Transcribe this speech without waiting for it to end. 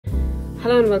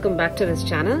Hello and welcome back to this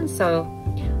channel. So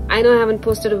I know I haven't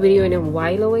posted a video in a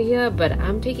while over here, but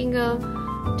I'm taking a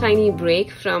tiny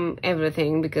break from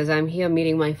everything because I'm here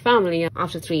meeting my family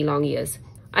after 3 long years.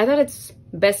 I thought it's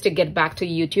best to get back to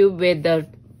YouTube with the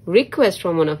request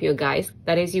from one of you guys.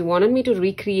 That is, you wanted me to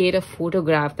recreate a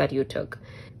photograph that you took.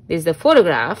 This is the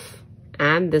photograph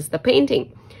and this is the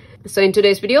painting. So in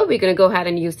today's video, we're going to go ahead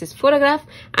and use this photograph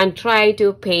and try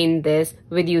to paint this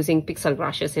with using pixel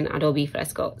brushes in Adobe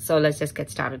Fresco. So let's just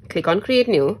get started. Click on Create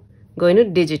New, go into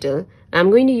Digital. I'm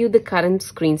going to use the current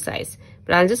screen size,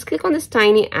 but I'll just click on this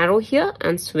tiny arrow here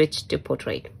and switch to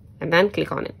Portrait and then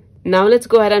click on it. Now let's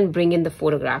go ahead and bring in the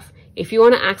photograph. If you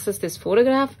want to access this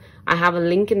photograph, I have a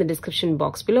link in the description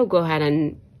box below. Go ahead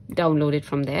and download it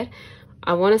from there.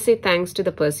 I want to say thanks to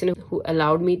the person who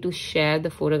allowed me to share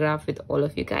the photograph with all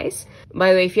of you guys.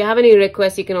 By the way, if you have any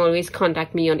requests, you can always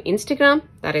contact me on Instagram.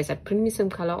 That is at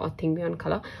printmesomecolor or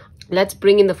thinkbeyondcolor. Let's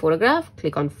bring in the photograph.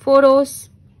 Click on Photos.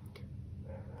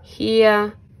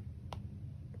 Here.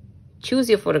 Choose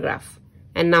your photograph.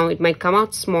 And now it might come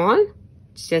out small.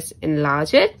 Just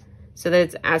enlarge it so that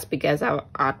it's as big as our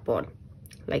artboard.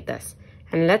 Like this.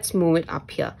 And let's move it up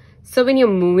here. So when you're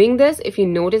moving this, if you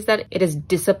notice that it is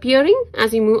disappearing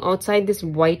as you move outside this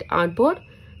white artboard,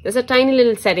 there's a tiny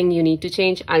little setting you need to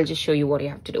change. I'll just show you what you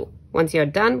have to do. Once you're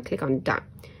done, click on Done.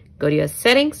 Go to your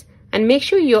settings and make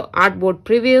sure your artboard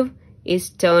preview is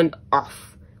turned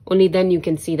off. Only then you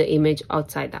can see the image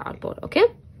outside the artboard, okay?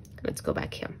 Let's go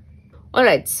back here. All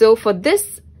right, so for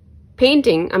this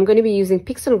painting, I'm going to be using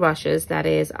pixel brushes. That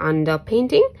is under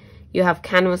Painting. You have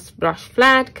Canvas Brush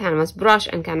Flat, Canvas Brush,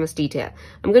 and Canvas Detail.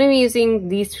 I'm going to be using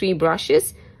these 3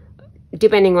 brushes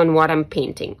depending on what I'm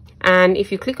painting. And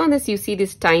if you click on this, you see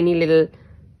this tiny little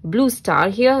blue star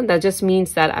here. That just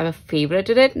means that I've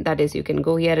favorited it. That is, you can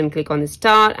go here and click on the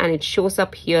star and it shows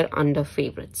up here under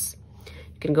Favorites.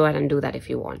 You can go ahead and do that if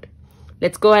you want.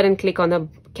 Let's go ahead and click on the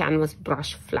Canvas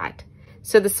Brush Flat.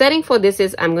 So the setting for this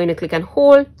is I'm going to click and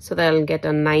hold so that I'll get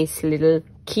a nice little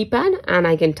keypad and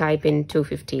I can type in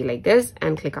 250 like this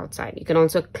and click outside. You can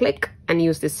also click and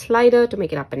use this slider to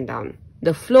make it up and down.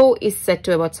 The flow is set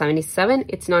to about 77.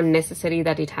 It's not necessary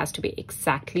that it has to be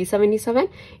exactly 77.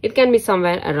 It can be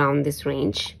somewhere around this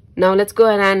range. Now let's go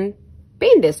ahead and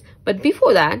paint this. But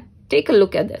before that, take a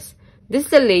look at this. This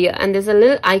is a layer and there's a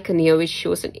little icon here which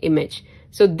shows an image.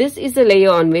 So this is the layer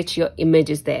on which your image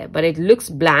is there, but it looks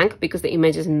blank because the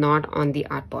image is not on the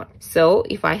artboard. So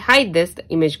if I hide this, the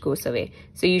image goes away.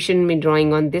 So you shouldn't be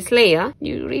drawing on this layer.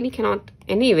 You really cannot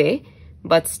anyway,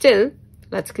 but still,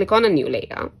 let's click on a new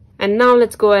layer. And now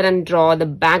let's go ahead and draw the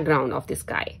background of this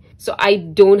guy. So I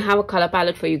don't have a color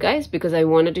palette for you guys because I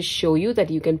wanted to show you that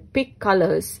you can pick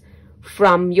colors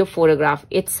from your photograph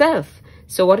itself.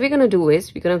 So what we're going to do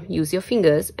is we're going to use your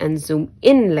fingers and zoom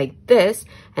in like this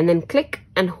and then click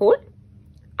and hold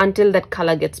until that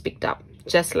color gets picked up,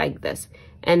 just like this.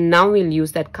 And now we'll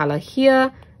use that color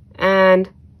here and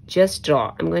just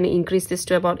draw. I'm going to increase this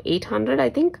to about 800, I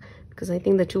think, because I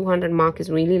think the 200 mark is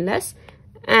really less.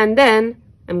 And then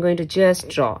I'm going to just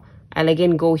draw. I'll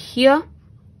again go here,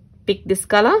 pick this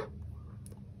color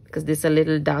because this is a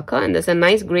little darker and there's a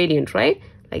nice gradient, right?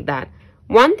 Like that.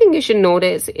 One thing you should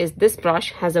notice is this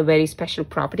brush has a very special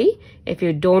property. If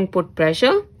you don't put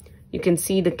pressure, you can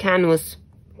see the canvas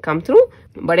come through.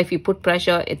 But if you put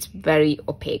pressure, it's very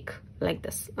opaque like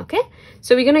this, okay?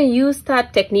 So we're going to use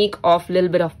that technique of a little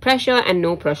bit of pressure and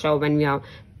no pressure when we are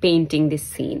painting this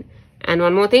scene. And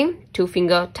one more thing,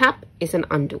 2-finger tap is an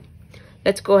undo.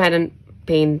 Let's go ahead and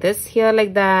paint this here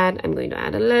like that. I'm going to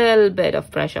add a little bit of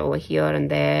pressure over here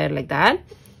and there like that.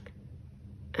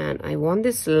 And I want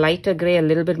this lighter gray a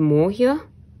little bit more here,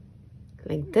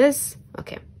 like this.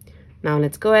 Okay, now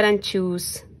let's go ahead and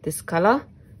choose this color.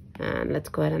 And let's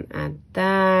go ahead and add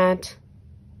that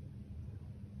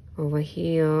over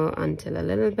here until a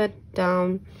little bit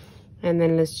down. And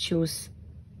then let's choose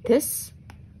this.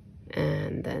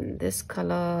 And then this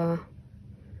color,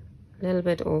 a little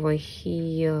bit over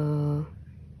here,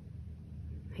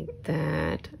 like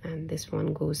that. And this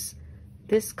one goes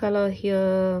this color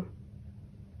here.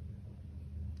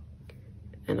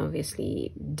 And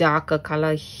obviously darker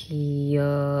color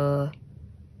here.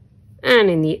 And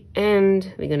in the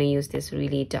end, we're going to use this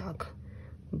really dark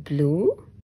blue.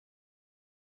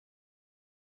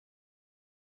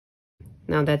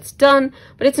 Now that's done,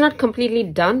 but it's not completely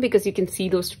done because you can see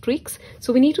those streaks.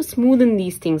 So we need to smoothen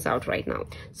these things out right now.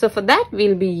 So for that,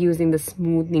 we'll be using the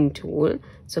smoothing tool.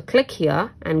 So click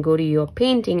here and go to your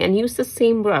painting and use the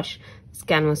same brush, this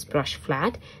Canvas Brush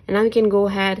Flat. And now you can go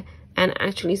ahead and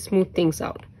actually smooth things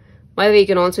out. By the way, you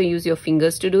can also use your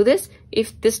fingers to do this.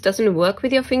 If this doesn't work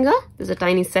with your finger, there's a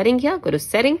tiny setting here. Go to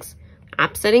Settings,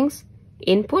 app settings,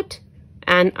 input,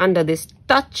 and under this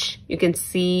touch you can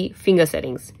see finger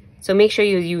settings. So make sure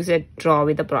you use a draw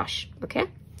with a brush, okay?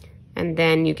 And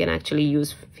then you can actually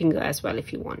use finger as well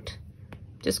if you want.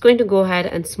 Just going to go ahead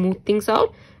and smooth things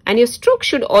out, and your stroke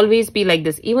should always be like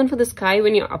this. Even for the sky,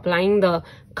 when you're applying the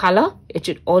color, it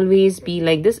should always be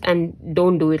like this, and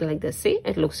don't do it like this. See,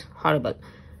 it looks horrible.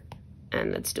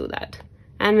 And let's do that.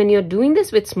 And when you're doing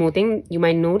this with smoothing, you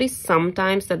might notice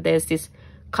sometimes that there's this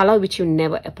color which you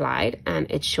never applied and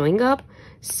it's showing up.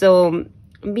 So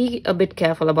be a bit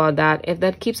careful about that. If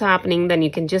that keeps happening, then you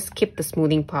can just skip the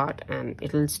smoothing part and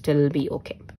it'll still be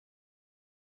okay.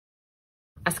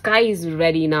 Our sky is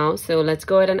ready now, so let's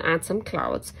go ahead and add some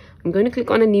clouds. I'm going to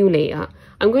click on a new layer.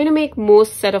 I'm going to make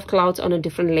most set of clouds on a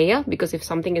different layer, because if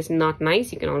something is not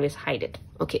nice, you can always hide it.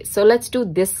 Okay, so let's do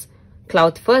this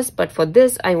cloud first, but for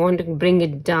this I want to bring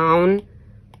it down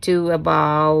to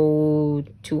about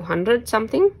 200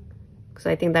 something, because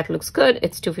I think that looks good.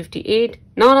 It's 258.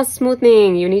 Not a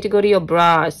smoothing, you need to go to your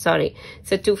brush, sorry.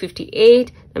 So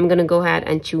 258, I'm gonna go ahead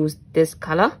and choose this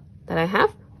color that I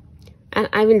have, and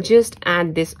I will just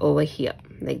add this over here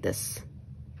like this.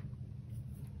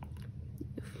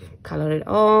 Color it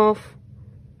off.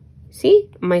 See,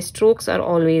 my strokes are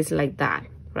always like that,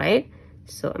 right?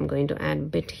 So I'm going to add a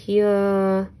bit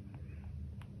here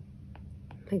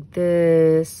like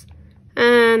this,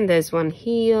 and there's one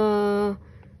here.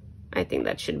 I think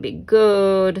that should be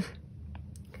good.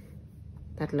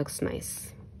 That looks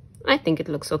nice. I think it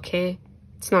looks okay.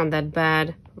 It's not that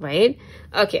bad, right?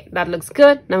 Okay, that looks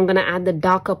good. Now I'm gonna add the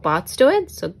darker parts to it.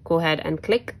 So go ahead and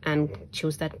click and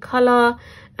choose that color,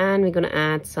 and we're gonna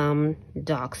add some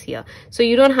darks here. So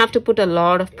you don't have to put a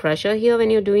lot of pressure here when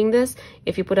you're doing this.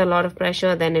 If you put a lot of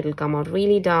pressure, then it'll come out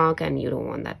really dark, and you don't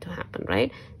want that to happen,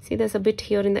 right? See, there's a bit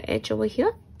here in the edge over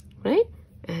here, right?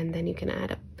 And then you can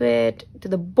add a bit to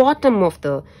the bottom of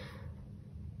the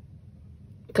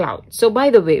cloud. So by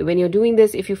the way, when you're doing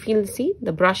this, if you feel, see,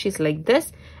 the brush is like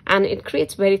this and it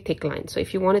creates very thick lines. So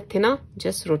if you want it thinner,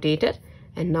 just rotate it.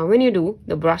 And now when you do,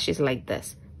 the brush is like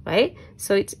this, right?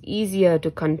 So it's easier to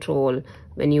control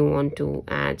when you want to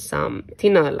add some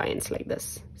thinner lines like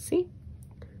this. See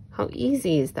how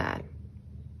easy is that?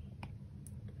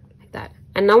 Like that.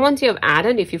 And now once you have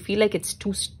added, if you feel like it's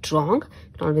too strong,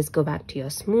 you can always go back to your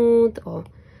smooth or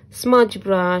smudge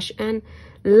brush and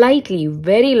lightly,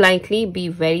 very lightly, be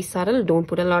very subtle. Don't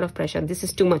put a lot of pressure. This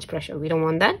is too much pressure. We don't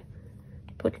want that.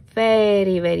 Put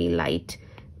very, very light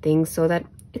things so that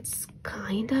it's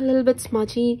kind of a little bit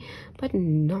smudgy, but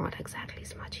not exactly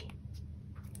smudgy.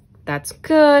 That's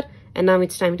good. And now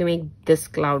it's time to make this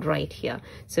cloud right here.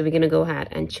 So we're going to go ahead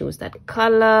and choose that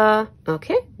color.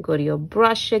 Okay, go to your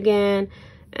brush again.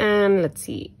 And let's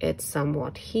see, it's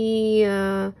somewhat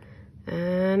here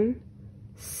and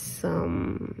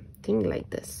something like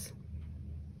this.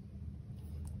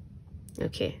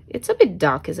 Okay, it's a bit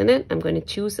dark, isn't it? I'm going to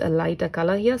choose a lighter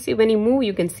color here. See, when you move,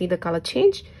 you can see the color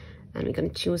change. And we're going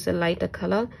to choose a lighter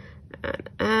color and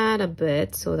add a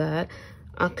bit so that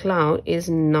our cloud is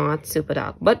not super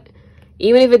dark. But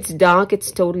even if it's dark,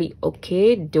 it's totally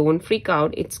okay. Don't freak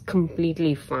out. It's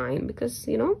completely fine because,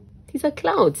 you know, these are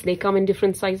clouds. They come in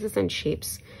different sizes and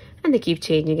shapes and they keep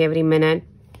changing every minute.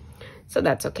 So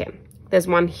that's okay. There's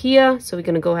one here, so we're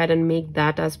going to go ahead and make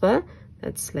that as well.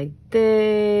 That's like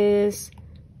this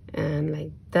and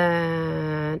like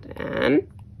that and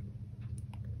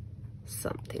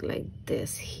something like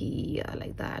this here,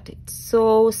 like that. It's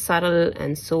so subtle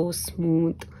and so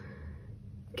smooth.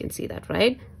 You can see that,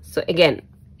 right? So again,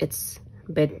 it's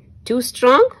a bit too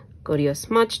strong. Go to your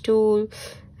smudge tool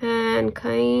and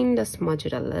kind of smudge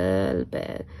it a little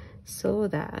bit so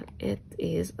that it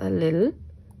is a little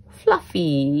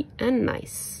fluffy and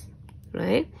nice,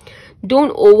 right?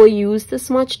 Don't overuse the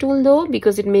smudge tool though,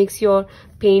 because it makes your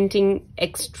painting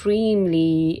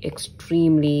extremely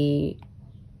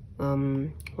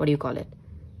what do you call it?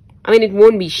 I mean, it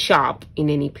won't be sharp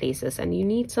in any places, and you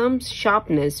need some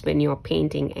sharpness when you're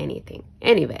painting anything,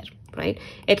 anywhere, right?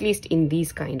 At least in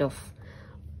these kind of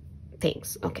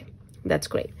things. Okay, that's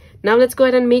great. Now let's go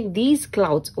ahead and make these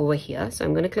clouds over here. So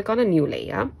I'm going to click on a new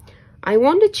layer. I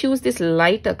want to choose this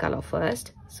lighter color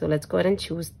first. So let's go ahead and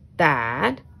choose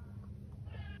that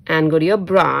and go to your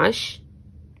brush.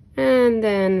 And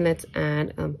then let's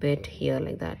add a bit here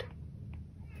like that.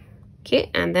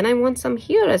 Okay, and then I want some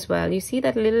here as well. You see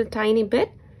that little tiny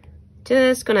bit?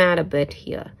 Just gonna add a bit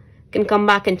here. You can come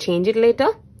back and change it later.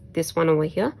 This one over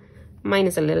here. Mine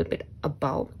is a little bit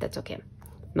above. That's okay.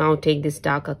 Now take this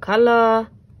darker color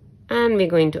and we're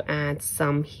going to add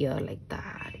some here like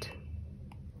that.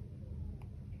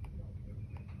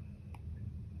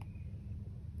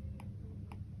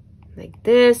 like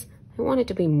this. I want it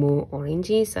to be more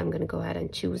orangey, so I'm going to go ahead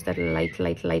and choose that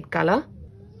light color.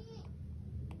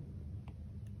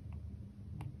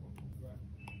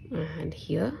 And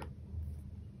here.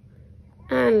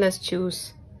 And let's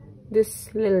choose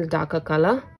this little darker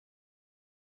color.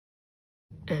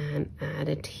 And add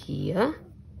it here.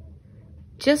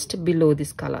 Just below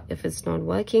this color. If it's not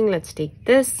working, let's take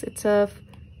this itself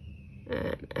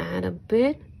and add a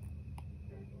bit.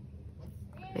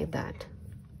 Like that.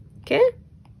 Okay.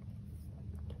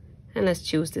 And let's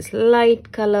choose this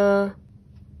light color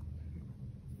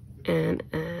and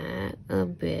add a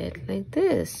bit like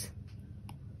this.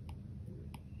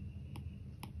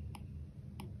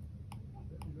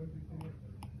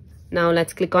 Now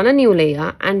let's click on a new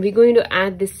layer and we're going to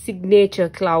add this signature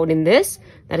cloud in this.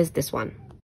 That is this one.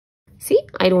 See,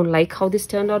 I don't like how this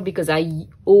turned out because I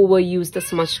overused the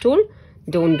smudge tool.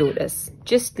 Don't do this.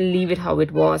 Just leave it how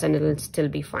it was and it'll still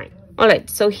be fine. Alright,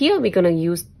 so here we're going to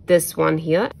use this one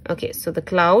here. Okay, so the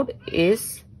cloud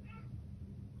is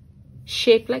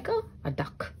shaped like a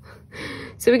duck.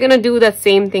 So we're going to do the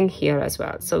same thing here as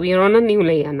well. So we are on a new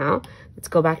layer now. Let's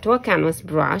go back to our canvas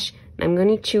brush. I'm going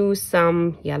to choose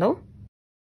some yellow.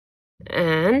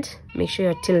 And make sure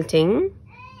you're tilting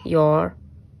your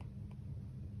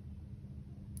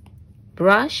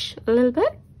brush a little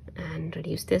bit. And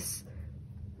reduce this.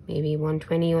 Maybe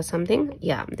 120 or something.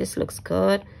 Yeah, this looks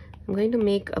good. I'm going to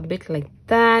make a bit like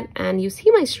that. And you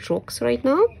see my strokes right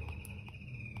now?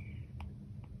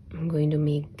 I'm going to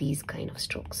make these kind of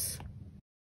strokes.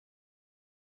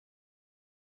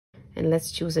 And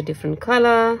let's choose a different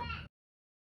color.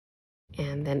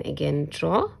 And then again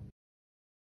draw.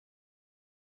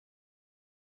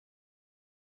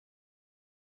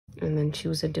 And then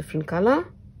choose a different color.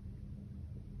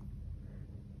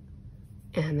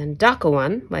 And then darker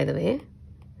one, by the way.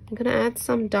 I'm going to add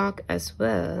some dark as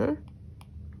well.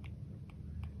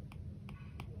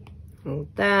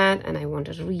 Like that. And I want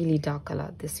a really dark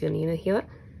color. This one, you know, here.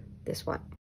 This one.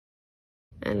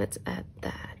 And let's add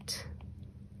that.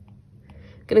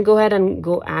 I'm going to go ahead and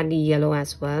add the yellow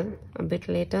as well a bit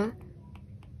later.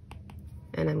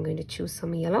 And I'm going to choose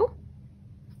some yellow.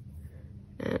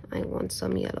 And I want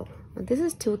some yellow. But this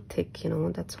is too thick, you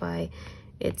know. That's why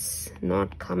it's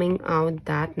not coming out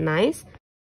that nice.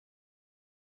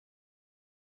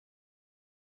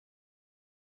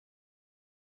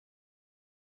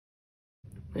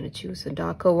 I'm going to choose a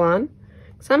darker one.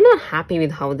 So I'm not happy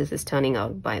with how this is turning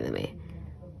out, by the way.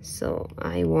 So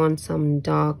I want some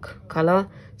dark color.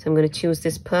 So I'm going to choose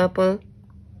this purple.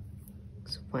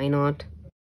 So why not?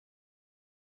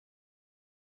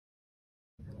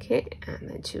 Okay, and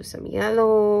then choose some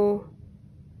yellow.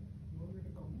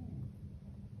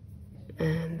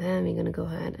 And then we're going to go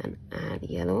ahead and add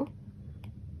yellow.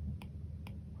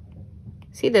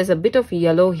 See, there's a bit of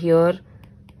yellow here,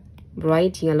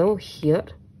 bright yellow here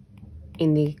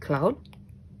in the cloud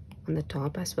on the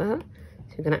top as well.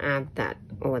 So we're going to add that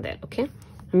over there, okay?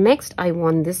 Next, I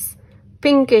want this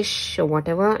pinkish or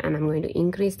whatever, and I'm going to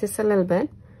increase this a little bit.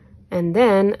 And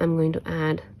then I'm going to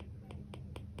add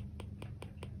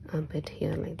a bit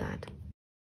here like that.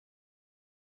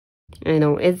 I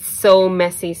know it's so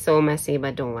messy,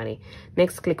 but don't worry.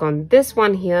 Next, click on this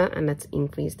one here and let's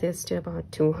increase this to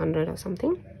about 200 or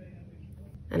something.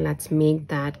 And let's make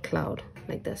that cloud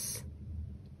like this.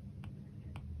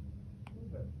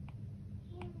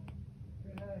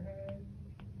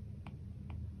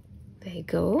 There you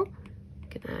go. You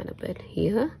can add a bit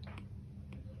here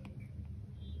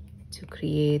to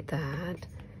create that,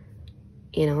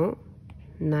 you know,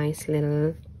 nice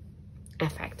little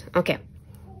effect. Okay.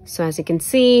 So as you can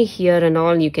see here and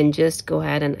all, you can just go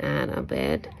ahead and add a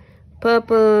bit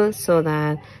purple so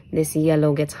that this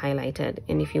yellow gets highlighted.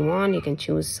 And if you want, you can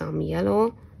choose some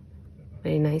yellow,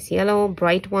 very nice yellow,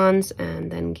 bright ones,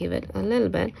 and then give it a little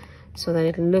bit so that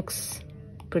it looks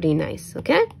pretty nice.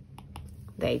 Okay,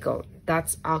 there you go.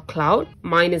 That's our cloud.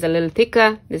 Mine is a little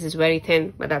thicker. This is very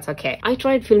thin, but that's okay. I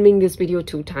tried filming this video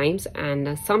 2 times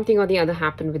and something or the other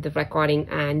happened with the recording,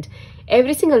 and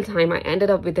every single time I ended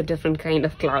up with a different kind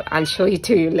of cloud. I'll show it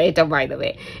to you later, by the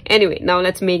way. Anyway, now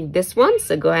let's make this one.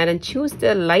 So go ahead and choose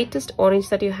the lightest orange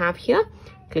that you have here.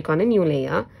 Click on a new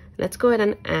layer. Let's go ahead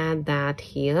and add that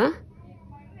here.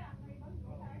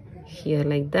 Here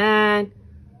like that.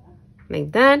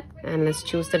 Like that. And let's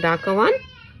choose the darker one.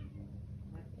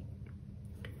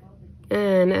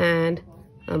 And add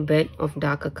a bit of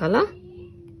darker color.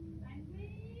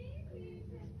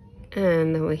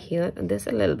 And over here, this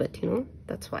a little bit, you know,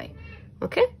 that's why.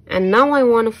 Okay, and now I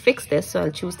want to fix this, so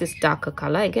I'll choose this darker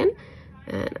color again.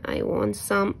 And I want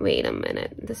some, wait a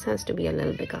minute, this has to be a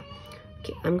little bigger.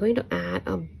 Okay, I'm going to add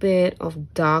a bit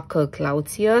of darker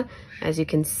clouds here. As you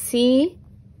can see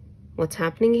what's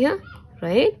happening here,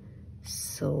 right?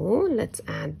 So let's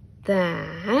add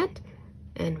that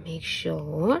and make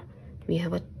sure we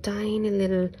have a tiny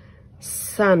little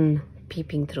sun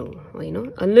peeping through, or you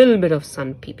know, a little bit of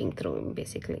sun peeping through,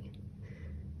 basically,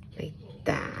 like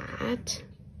that.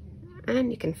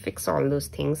 And you can fix all those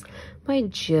things by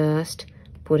just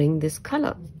putting this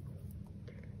color.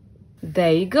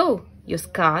 There you go, your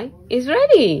sky is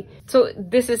ready. So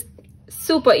this is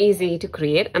super easy to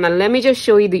create, and let me just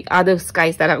show you the other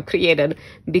skies that I've created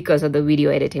because of the video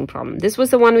editing problem. This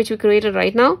was the one which we created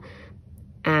right now,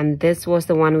 and this was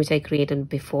the one which I created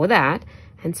before that.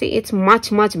 And see, it's much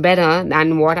better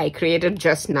than what I created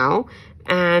just now.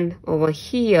 And over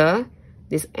here,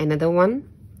 there's another one.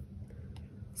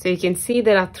 So you can see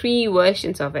there are 3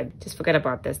 versions of it. Just forget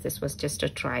about this. This was just a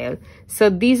trial. So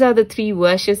these are the 3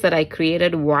 versions that I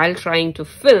created while trying to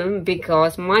film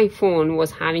because my phone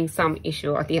was having some issue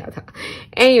or the other.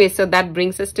 Anyway, so that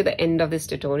brings us to the end of this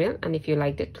tutorial. And if you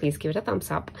liked it, please give it a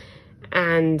thumbs up.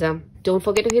 And don't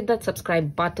forget to hit that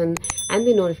subscribe button and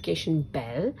the notification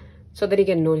bell so that you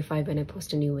get notified when I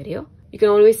post a new video. You can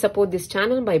always support this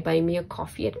channel by buying me a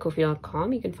coffee at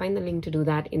ko-fi.com. You can find the link to do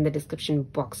that in the description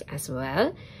box as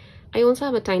well. I also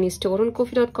have a tiny store on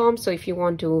ko-fi.com, so if you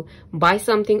want to buy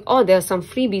something, or there are some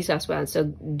freebies as well, so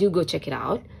do go check it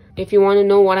out. If you want to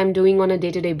know what I'm doing on a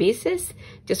day-to-day basis,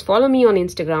 just follow me on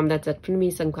Instagram. That's at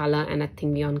printmesomecolor and at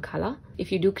thingbeyondcolor.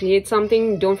 If you do create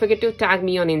something, don't forget to tag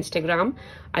me on Instagram.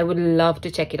 I would love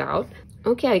to check it out.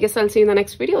 Okay, I guess I'll see you in the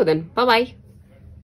next video then. Bye-bye.